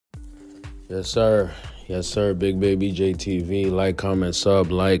Yes, sir. Yes, sir. Big Baby JTV. Like, comment,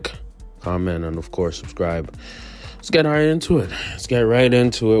 sub, like, comment, and of course, subscribe. Let's get right into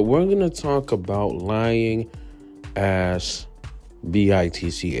it. We're going to talk about lying ass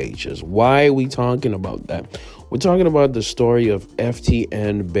bitchs. Why are we talking about that? We're talking about the story of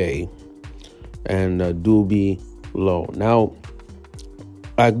FTN Bae and Doodie Lo. Now,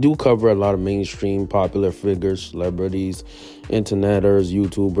 I do cover a lot of mainstream popular figures, celebrities, interneters,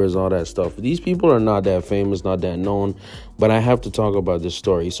 YouTubers, all that stuff. These people are not that famous, not that known, but I have to talk about this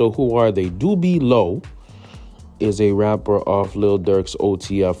story. So who are they? Doodie Lo is a rapper off Lil Durk's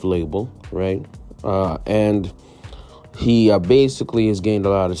OTF label, right? And he basically has gained a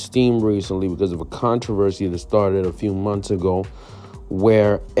lot of steam recently because of a controversy that started a few months ago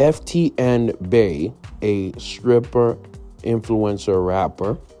where FTN Bae, a stripper, influencer,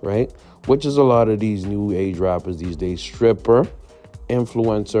 rapper, right? Which is a lot of these new age rappers these days. Stripper,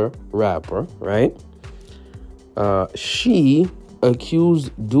 influencer, rapper, right? She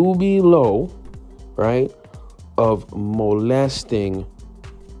accused Doodie Lo, right, of molesting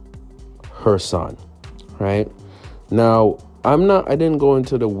her son, right? Now, I didn't go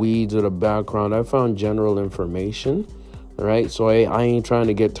into the weeds or the background. I found general information, right? So I ain't trying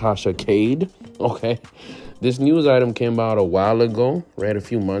to get Tasha Cade, okay? This news item came out a while ago, right, a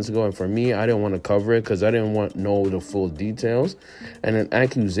few months ago. And for me, I didn't want to cover it because I didn't want to know the full details. And an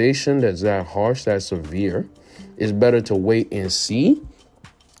accusation that's that harsh, that severe, is better to wait and see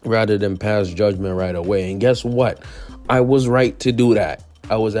rather than pass judgment right away. And guess what? I was right to do that.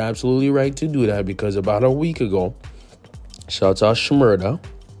 I was absolutely right to do that because about a week ago, shouts out Shmurda,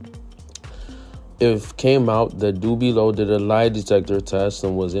 it came out that Doodie Lo did a lie detector test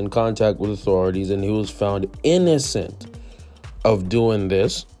and was in contact with authorities, and he was found innocent of doing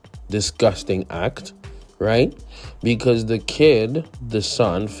this disgusting act, right? Because the kid, the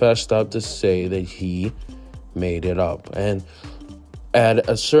son, fessed up to say that he made it up. And at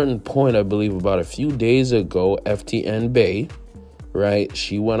a certain point, I believe about a few days ago, FTN Bae, right,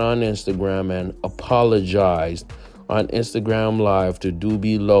 she went on Instagram and apologized on Instagram Live to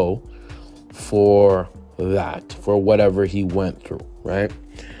Doodie Lo for that, for whatever he went through, right?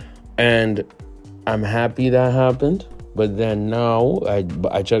 And I'm happy that happened. But then now,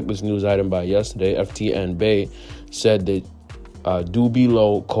 I checked this news item by yesterday. FTN Bae said that Doodie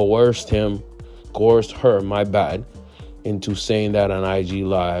Lo coerced her, into saying that on IG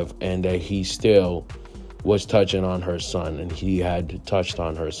Live, and that he still was touching on her son, and he had touched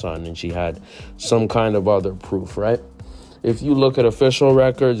on her son, and she had some kind of other proof, right? If you look at official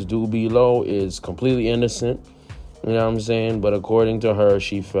records, Doodie Lo is completely innocent. You know what I'm saying? But according to her,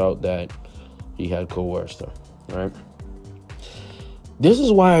 she felt that he had coerced her, right? This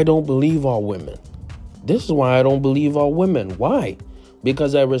is why I don't believe all women. Why?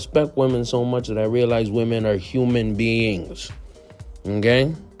 Because I respect women so much that I realize women are human beings.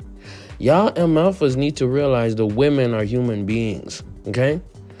 Okay? Y'all MFers need to realize the women are human beings. Okay?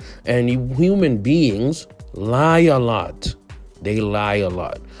 And human beings lie a lot. They lie a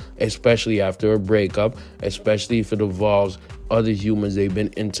lot, especially after a breakup, especially if it involves other humans they've been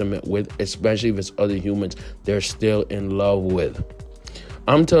intimate with, especially if it's other humans they're still in love with.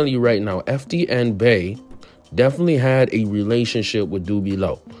 I'm telling you right now, FTN Bae definitely had a relationship with Doodie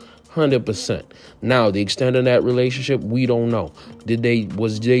Lo, 100%. Now, the extent of that relationship, we don't know.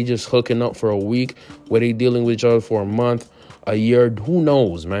 Was they just hooking up for a week? Were they dealing with each other for a month? A year? Who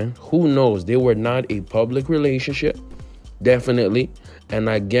knows, man? Who knows? They were not a public relationship, definitely. And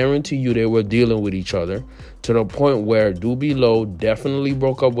I guarantee you they were dealing with each other to the point where Doodie Lo definitely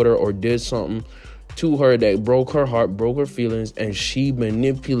broke up with her or did something to her that broke her heart, broke her feelings, and she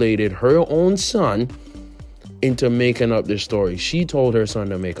manipulated her own son into making up this story. She told her son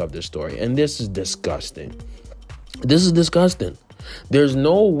to make up this story. And this is disgusting. There's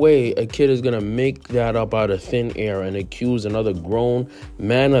no way a kid is going to make that up out of thin air and accuse another grown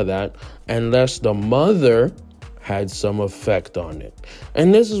man of that unless the mother had some effect on it.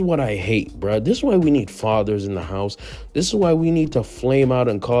 And this is what I hate, bro. This is why we need fathers in the house. This is why we need to flame out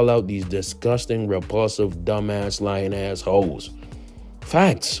and call out these disgusting, repulsive, dumbass, lying ass hoes.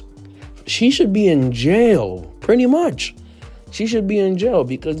 Facts. She should be in jail, pretty much. She should be in jail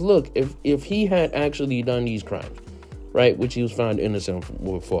because, look, if he had actually done these crimes, right, which he was found innocent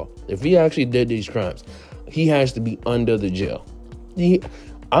for, if he actually did these crimes, he has to be under the jail.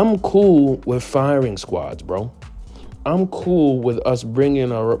 I'm cool with firing squads, bro. I'm cool with us bringing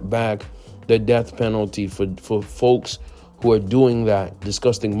back the death penalty for folks who are doing that,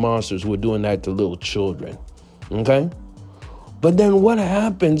 disgusting monsters who are doing that to little children, okay? But then what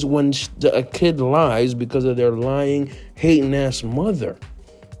happens when a kid lies because of their lying, hating-ass mother?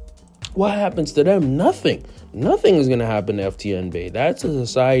 What happens to them? Nothing. Nothing is going to happen to FTN Bae. That's the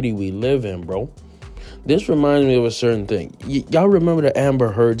society we live in, bro. This reminds me of a certain thing. Y'all remember the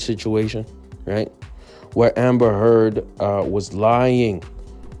Amber Heard situation, right? Where Amber Heard was lying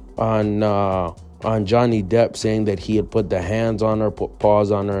on Johnny Depp, saying that he had put the hands on her, put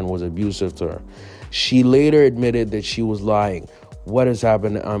paws on her, and was abusive to her. She later admitted that she was lying. What has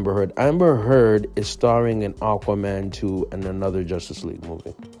happened to Amber Heard? Amber Heard is starring in Aquaman 2 and another Justice League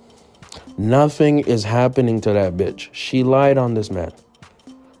movie. Nothing is happening to that bitch. She lied on this man.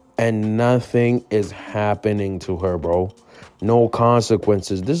 And nothing is happening to her, bro. No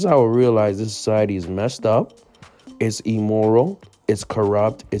consequences. This is how I realize this society is messed up. It's immoral. It's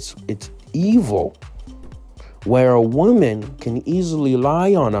corrupt. It's evil. Where a woman can easily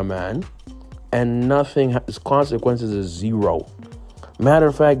lie on a man and nothing has consequences is zero. Matter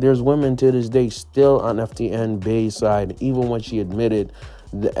of fact, there's women to this day still on FTN Bae's side, even when she admitted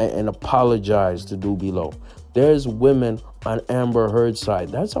and apologized to Doodie Lo. There's women on Amber Heard's side.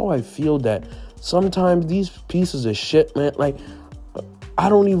 That's how I feel that sometimes these pieces of shit, man, like, I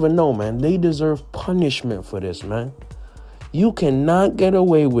don't even know, man. They deserve punishment for this, man. You cannot get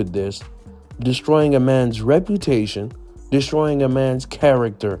away with this, destroying a man's reputation, destroying a man's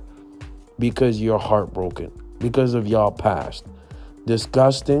character because you're heartbroken, because of y'all past.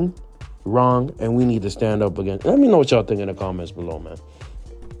 Disgusting, wrong, and we need to stand up again. Let me know what y'all think in the comments below, man.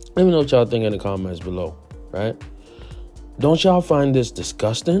 Let me know what y'all think in the comments below, right? Don't y'all find this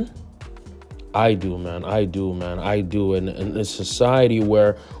disgusting? I do, man. I do, man. I do. And in a society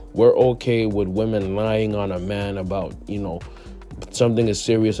where we're okay with women lying on a man about, something as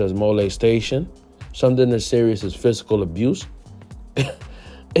serious as molestation, something as serious as physical abuse,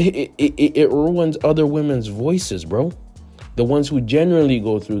 it ruins other women's voices, bro. The ones who generally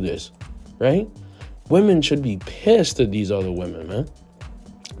go through this, right? Women should be pissed at these other women, man.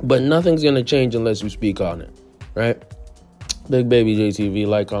 But nothing's going to change unless you speak on it, right? Big Baby JTV,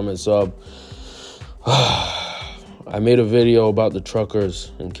 like, comment, sub. I made a video about the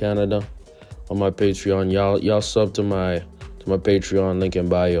truckers in Canada on my Patreon. Y'all sub to my Patreon, link in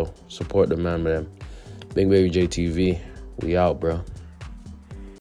bio. Support the man, man. Big Baby JTV, we out, bro.